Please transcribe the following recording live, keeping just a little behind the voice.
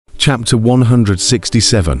Chapter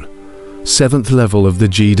 167. 7th level of the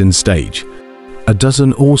JieDan stage. A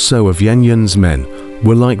dozen or so of Yan Yun's men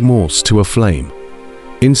were like moths to a flame,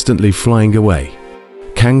 instantly flying away.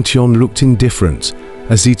 Kang Tian looked indifferent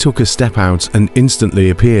as he took a step out and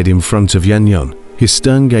instantly appeared in front of Yan Yun, his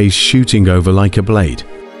stern gaze shooting over like a blade.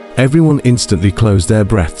 Everyone instantly closed their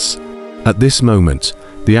breaths. At this moment,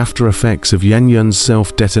 the after effects of Yan Yun's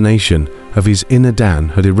self-detonation of his inner Dan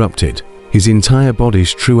had erupted. His entire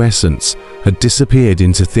body's true essence had disappeared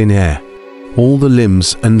into thin air. All the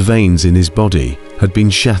limbs and veins in his body had been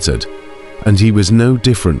shattered, and he was no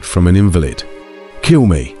different from an invalid. "Kill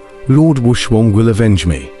me. Lord Wuxia will avenge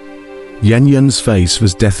me." Yan Yun's face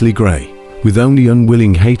was deathly grey, with only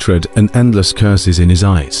unwilling hatred and endless curses in his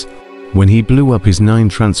eyes. When he blew up his 9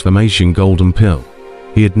 transformation golden pill,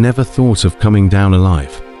 he had never thought of coming down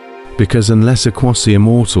alive. Because unless a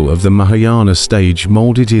quasi-immortal of the Mahayana stage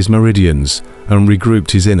molded his meridians and regrouped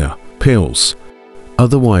his inner pills,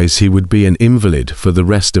 otherwise he would be an invalid for the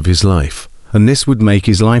rest of his life, and this would make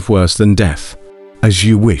his life worse than death. "As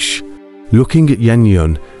you wish." Looking at Yan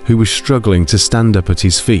Yun, who was struggling to stand up at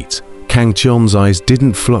his feet, Kang Tian's eyes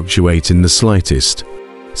didn't fluctuate in the slightest.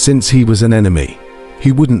 Since he was an enemy,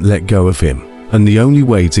 he wouldn't let go of him, and the only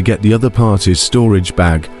way to get the other party's storage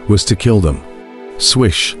bag was to kill them.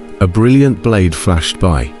 Swish, a brilliant blade flashed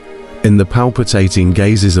by, in the palpitating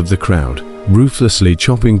gazes of the crowd, ruthlessly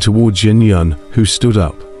chopping towards Yan Yun, who stood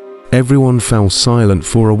up. Everyone fell silent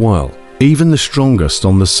for a while. Even the strongest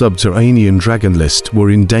on the subterranean dragon list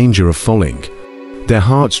were in danger of falling. Their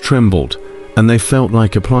hearts trembled, and they felt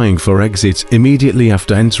like applying for exit immediately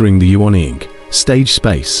after entering the ushering stage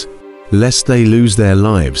space, lest they lose their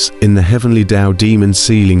lives in the Heavenly Dao Demon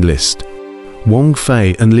Sealing list. Wang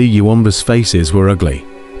Fei and Li Yuanba's faces were ugly.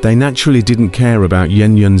 They naturally didn't care about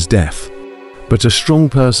Yan Yun's death. But a strong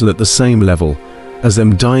person at the same level as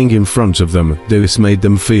them dying in front of them, this made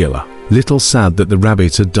them feel a little sad that the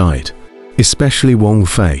rabbit had died. Especially Wang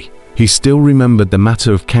Fei. He still remembered the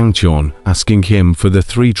matter of Kang Tian asking him for the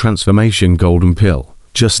 3 transformation golden pill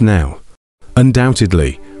just now.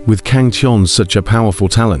 Undoubtedly, with Kang Tian such a powerful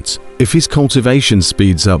talent, if his cultivation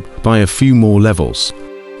speeds up by a few more levels,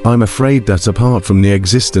 I'm afraid that apart from the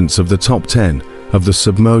existence of the top 10 of the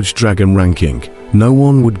submerged dragon ranking, no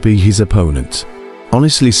one would be his opponent.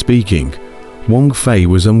 Honestly speaking, Wang Fei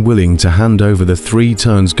was unwilling to hand over the 3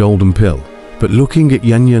 turns golden pill, but looking at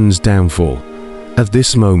Yan Yun's downfall, at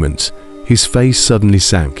this moment, his face suddenly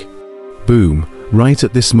sank. Boom, right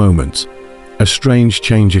at this moment, a strange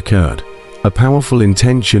change occurred. A powerful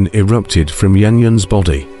intention erupted from Yan Yun's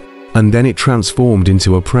body, and then it transformed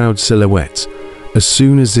into a proud silhouette. As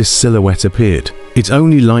soon as this silhouette appeared, it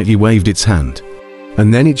only lightly waved its hand,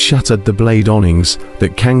 and then it shattered the blade awnings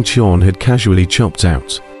that Kang Tian had casually chopped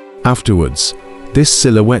out. Afterwards, this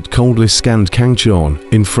silhouette coldly scanned Kang Tian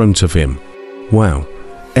in front of him. Wow!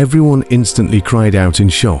 Everyone instantly cried out in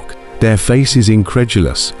shock, their faces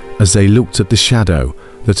incredulous as they looked at the shadow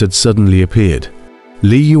that had suddenly appeared.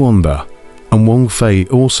 Li Yuanba and Wang Fei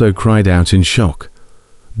also cried out in shock.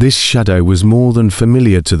 This shadow was more than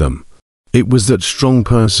familiar to them. It was that strong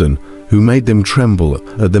person who made them tremble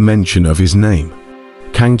at the mention of his name.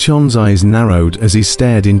 Kang Tian's eyes narrowed as he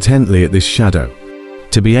stared intently at this shadow.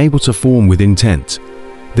 To be able to form with intent,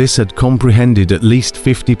 this had comprehended at least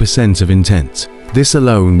 50% of intent. This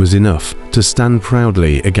alone was enough to stand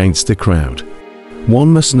proudly against the crowd.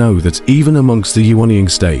 One must know that even amongst the ushering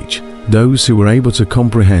stage, those who were able to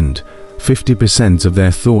comprehend 50% of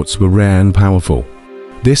their thoughts were rare and powerful.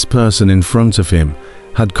 This person in front of him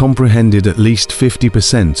had comprehended at least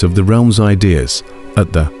 50% of the realm's ideas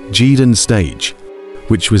at the JieDan stage,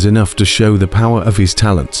 which was enough to show the power of his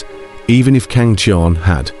talent. Even if Kang Tian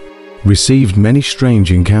had received many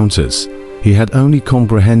strange encounters, he had only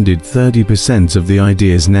comprehended 30% of the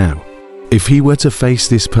ideas now. If he were to face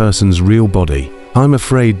this person's real body, I'm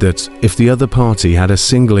afraid that if the other party had a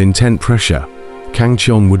single intent pressure, Kang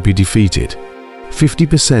Tian would be defeated.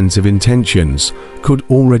 50% of intentions could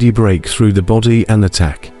already break through the body and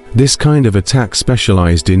attack. This kind of attack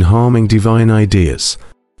specialized in harming divine ideas.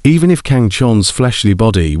 Even if Kang Tian's fleshly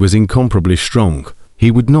body was incomparably strong, he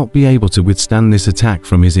would not be able to withstand this attack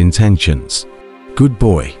from his intentions. Good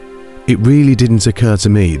boy. It really didn't occur to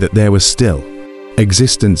me that there were still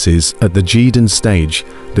existences at the JieDan stage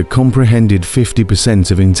that comprehended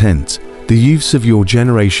 50% of intent. The youths of your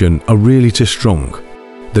generation are really too strong.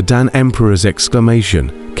 The Dan Emperor's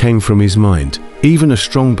exclamation came from his mind. Even a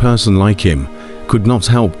strong person like him could not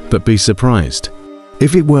help but be surprised.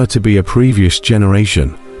 If it were to be a previous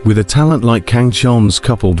generation, with a talent like Kang Tian's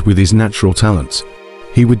coupled with his natural talent,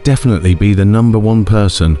 he would definitely be the #1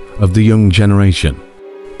 person of the young generation.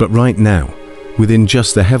 But right now, within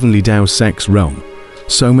just the heavenly Dao sex realm,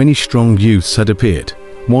 so many strong youths had appeared,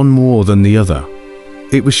 one more than the other.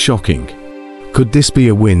 It was shocking. Could this be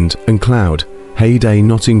a wind and cloud heyday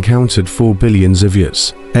not encountered for billions of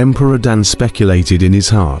years? Emperor Dan speculated in his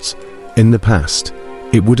heart. In the past,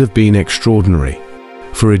 it would have been extraordinary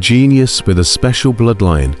for a genius with a special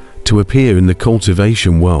bloodline to appear in the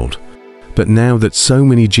cultivation world. But now that so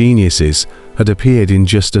many geniuses had appeared in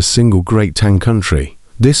just a single Great Tang country,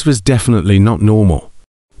 this was definitely not normal.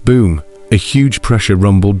 Boom! A huge pressure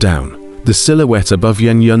rumbled down. The silhouette above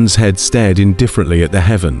Yan Yun's head stared indifferently at the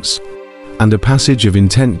heavens, and a passage of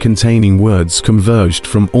intent containing words converged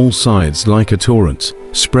from all sides like a torrent,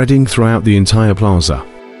 spreading throughout the entire plaza.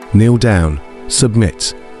 Kneel down,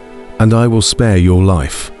 submit, and I will spare your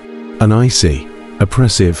life. An icy,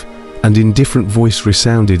 oppressive, and indifferent voice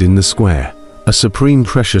resounded in the square, a supreme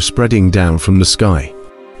pressure spreading down from the sky.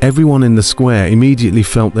 Everyone in the square immediately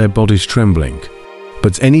felt their bodies trembling.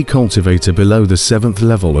 But any cultivator below the 7th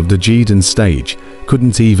level of the JieDan stage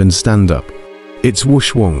couldn't even stand up. It's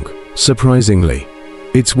Wuxia. Surprisingly,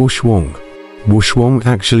 it's Wuxia. Wuxia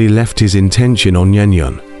actually left his intention on Yan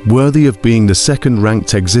Yun, worthy of being the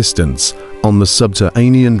second-ranked existence on the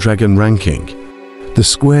subterranean dragon ranking. The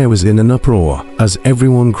square was in an uproar as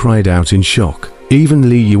everyone cried out in shock. Even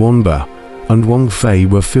Li Yuanba and Wang Fei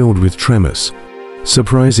were filled with tremors.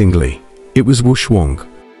 Surprisingly, it was Wuxia.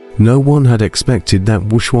 No one had expected that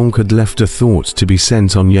Wuxia had left a thought to be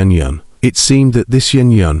sent on Yan Yun. It seemed that this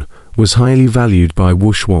Yan Yun was highly valued by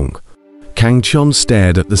Wuxia. Kang Chon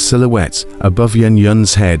stared at the silhouette above Yan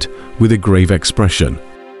Yun's head with a grave expression,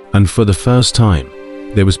 and for the first time,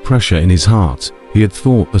 there was pressure in his heart. He had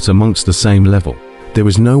thought that amongst the same level, there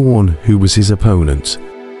was no one who was his opponent.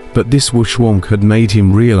 But this Wuxia had made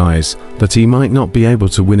him realize that he might not be able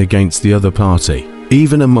to win against the other party,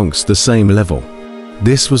 even amongst the same level.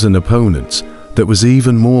 This was an opponent that was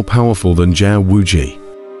even more powerful than Zhao Wuji.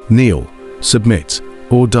 Kneel, submit,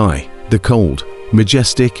 or die, the cold,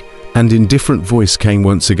 majestic, and indifferent voice came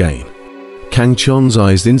once again. Kang Chon's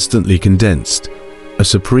eyes instantly condensed. A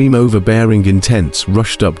supreme overbearing intent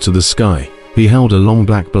rushed up to the sky. He held a long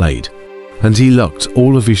black blade, and he locked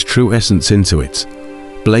all of his true essence into it.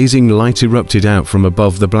 Blazing light erupted out from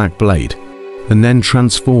above the black blade, and then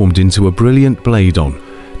transformed into a brilliant blade on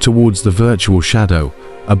towards the virtual shadow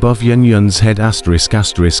above Yan Yun's head.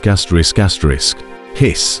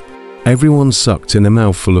 Hiss. Everyone sucked in a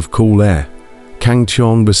mouthful of cool air. Kang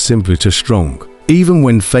Chon was simply too strong. Even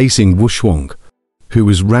when facing Wuxia, who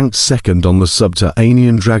was ranked second on the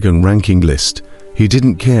subterranean dragon ranking list, he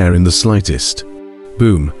didn't care in the slightest.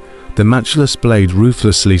 Boom. The matchless blade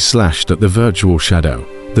ruthlessly slashed at the virtual shadow.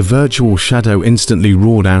 The virtual shadow instantly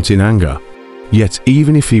roared out in anger. Yet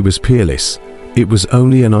even if he was peerless, it was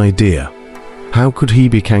only an idea. How could he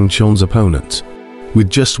be Kang Chon's opponent? With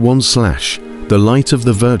just one slash, the light of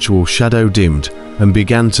the virtual shadow dimmed and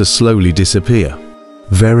began to slowly disappear.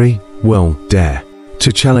 Very well, dare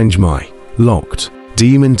to challenge my locked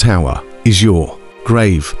demon tower is your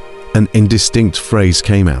grave. An indistinct phrase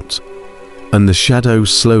came out, and the shadow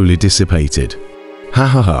slowly dissipated. Ha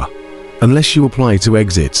ha ha. Unless you apply to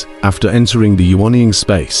exit after entering the Yuanying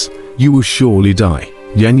space, you will surely die.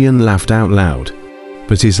 Yan Yun laughed out loud,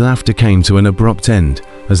 but his laughter came to an abrupt end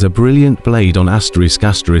as a brilliant blade on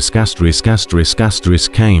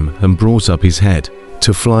came and brought up his head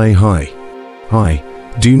to fly high. I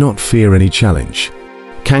do not fear any challenge.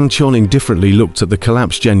 Kang Chon indifferently looked at the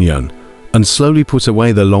collapsed Yan Yun and slowly put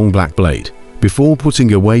away the long black blade, before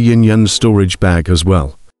putting away Yan Yun's storage bag as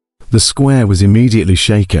well. The square was immediately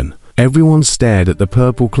shaken. Everyone stared at the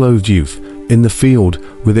purple-clothed youth in the field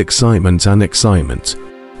with excitement and excitement.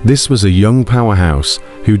 This was a young powerhouse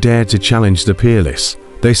who dared to challenge the peerless.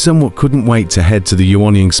 They somewhat couldn't wait to head to the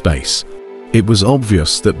Yuanying space. It was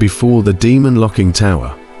obvious that before the demon-locking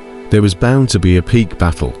tower, there was bound to be a peak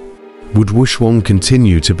battle. Would Wuxia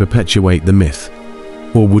continue to perpetuate the myth?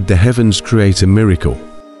 Or would the heavens create a miracle?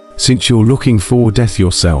 Since you're looking for death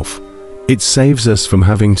yourself, it saves us from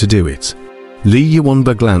having to do it. Li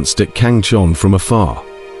Yuanba glanced at Kang Chon from afar.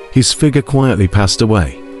 His figure quietly passed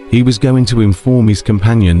away. He was going to inform his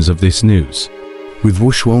companions of this news. With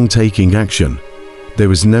Wuxia taking action, there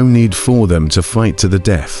was no need for them to fight to the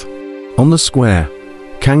death. On the square,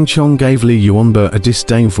 Kang Chon gave Li Yuanba a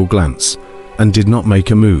disdainful glance and did not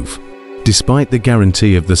make a move. Despite the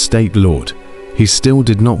guarantee of the State Lord, he still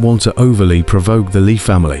did not want to overly provoke the Li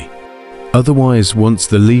family. Otherwise, once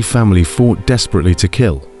the Li family fought desperately to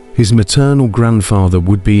kill, his maternal grandfather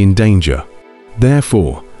would be in danger.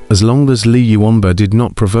 Therefore, as long as Li Yuanba did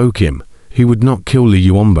not provoke him, he would not kill Li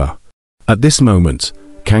Yuanba. At this moment,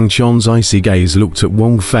 Kang Chon's icy gaze looked at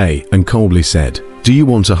Wang Fei and coldly said, "Do you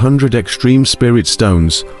want 100 extreme spirit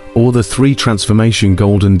stones or the 3 transformation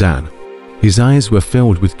golden Dan?" His eyes were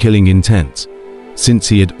filled with killing intent. Since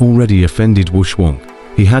he had already offended Wuxia,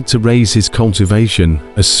 he had to raise his cultivation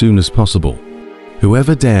as soon as possible.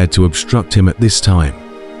 Whoever dared to obstruct him at this time,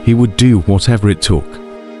 he would do whatever it took.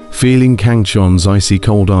 Feeling Kang Chon's icy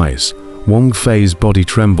cold eyes, Wang Fei's body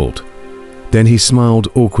trembled. Then he smiled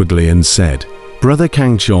awkwardly and said, "Brother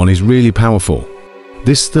Kang Chon is really powerful.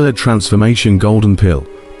 This 3rd transformation golden pill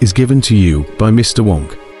is given to you by Mr. Wang."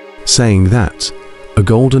 Saying that, a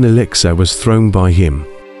golden elixir was thrown by him.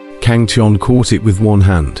 Kang Chon caught it with one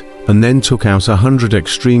hand, and then took out 100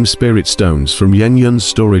 extreme spirit stones from Yanyan's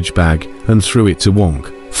storage bag and threw it to Wang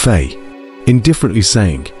Fei, indifferently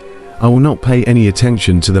saying, "I will not pay any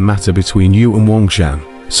attention to the matter between you and Wangshan,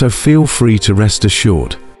 so feel free to rest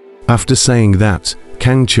assured." After saying that,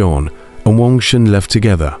 Kang Chon and Wangshan left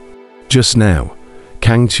together. Just now,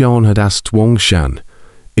 Kang Chon had asked Wangshan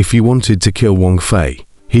if he wanted to kill Wang Fei.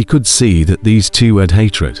 He could see that these two had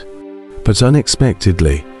hatred. But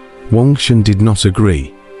unexpectedly, Wangshan did not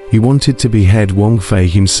agree. He wanted to behead Wang Fei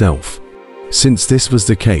himself. Since this was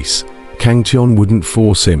the case, Kang Chon wouldn't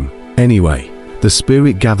force him. Anyway, the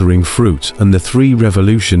spirit gathering fruit and the 3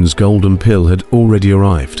 revolutions golden pill had already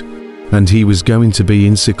arrived, and he was going to be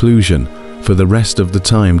in seclusion for the rest of the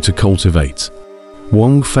time to cultivate.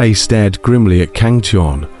 Wang Fei stared grimly at Kang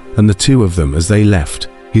Chon and the two of them as they left,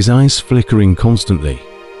 his eyes flickering constantly,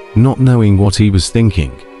 not knowing what he was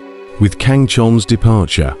thinking. With Kang Chon's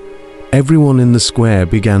departure, everyone in the square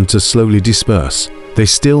began to slowly disperse. They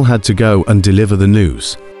still had to go and deliver the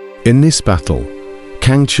news. In this battle,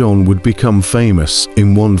 Kang Chon would become famous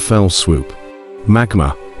in one fell swoop.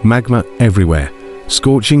 Magma everywhere,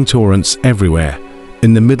 scorching torrents everywhere.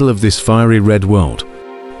 In the middle of this fiery red world,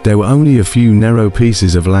 there were only a few narrow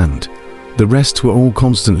pieces of land. The rest were all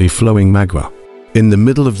constantly flowing magma. In the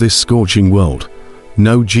middle of this scorching world,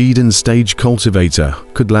 no JieDan stage cultivator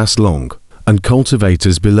could last long, and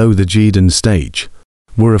cultivators below the JieDan stage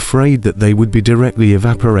were afraid that they would be directly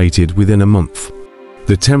evaporated within a month.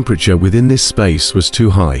 The temperature within this space was too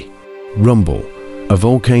high. Rumble, a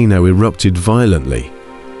volcano erupted violently,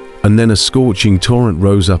 and then a scorching torrent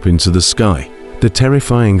rose up into the sky, the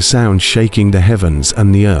terrifying sound shaking the heavens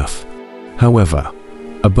and the earth. However,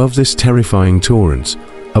 above this terrifying torrent,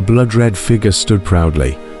 a blood-red figure stood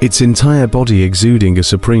proudly, its entire body exuding a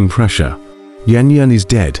supreme pressure. Yanyan is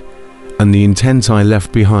dead, and the intent I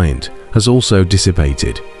left behind has also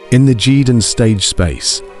dissipated. In the JieDan stage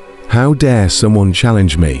space, how dare someone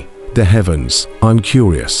challenge me? The heavens, I'm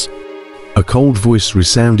curious. A cold voice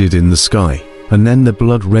resounded in the sky, and then the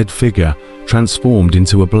blood-red figure transformed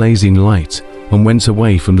into a blazing light and went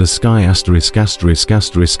away from the sky.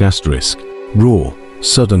 Roar.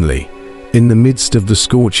 Suddenly, in the midst of the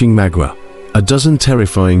scorching magma, a dozen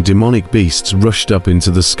terrifying demonic beasts rushed up into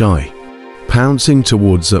the sky, pouncing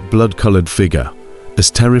towards that blood-colored figure as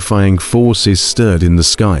terrifying forces stirred in the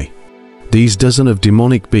sky. These dozen of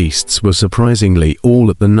demonic beasts were surprisingly all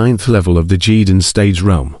at the 9th level of the JieDan stage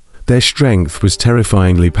realm. Their strength was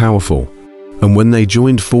terrifyingly powerful, and when they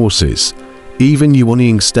joined forces, even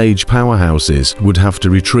Yuanying stage powerhouses would have to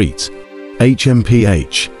retreat.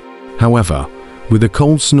 HMPH. However, with a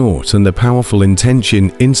cold snort and the powerful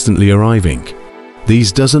intention instantly arriving,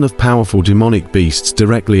 these dozen of powerful demonic beasts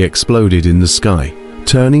directly exploded in the sky,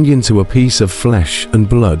 turning into a piece of flesh and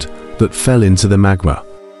blood that fell into the magma.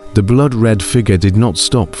 The blood-red figure did not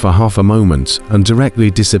stop for half a moment and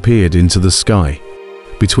directly disappeared into the sky.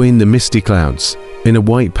 Between the misty clouds, in a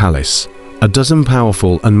white palace, a dozen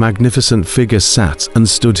powerful and magnificent figures sat and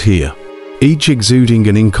stood here, each exuding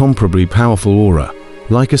an incomparably powerful aura,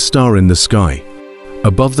 like a star in the sky.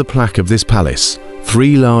 Above the plaque of this palace,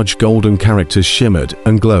 3 large golden characters shimmered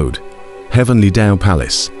and glowed. Heavenly Tao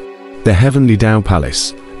Palace. The Heavenly Tao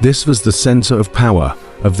Palace. This was the center of power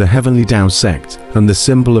of the Heavenly Tao sect and the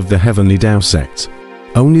symbol of the Heavenly Tao sect.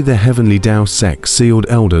 Only the Heavenly Tao sect sealed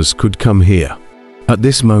elders could come here. At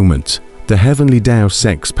this moment, the Heavenly Tao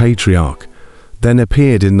sect's patriarch then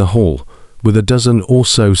appeared in the hall with a dozen or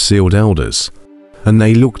so sealed elders, and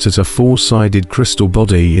they looked at a 4-sided crystal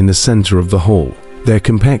body in the center of the hall, their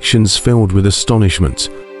complexions filled with astonishment.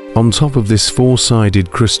 On top of this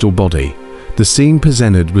 4-sided crystal body, the scene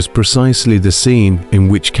presented was precisely the scene in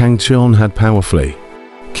which Kang Chon had powerfully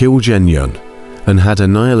killed Yanyan and had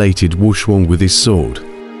annihilated Wuxia with his sword.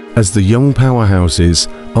 As the young powerhouses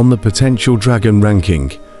on the potential dragon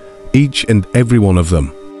ranking, each and every one of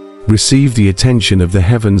them received the attention of the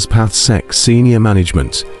Heaven's Path sect senior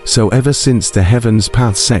management. So ever since the Heaven's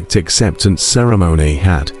Path sect acceptance ceremony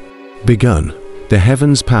had begun, The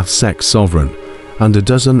Heavens Path sect sovereign and a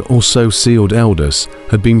dozen or so sealed elders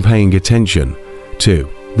had been paying attention to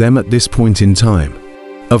them at this point in time.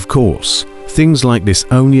 Of course, things like this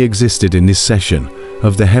only existed in this session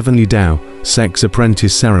of the Heavenly Tao sect's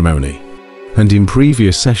apprentice ceremony, and in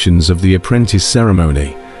previous sessions of the apprentice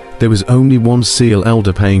ceremony, there was only one seal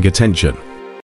elder paying attention.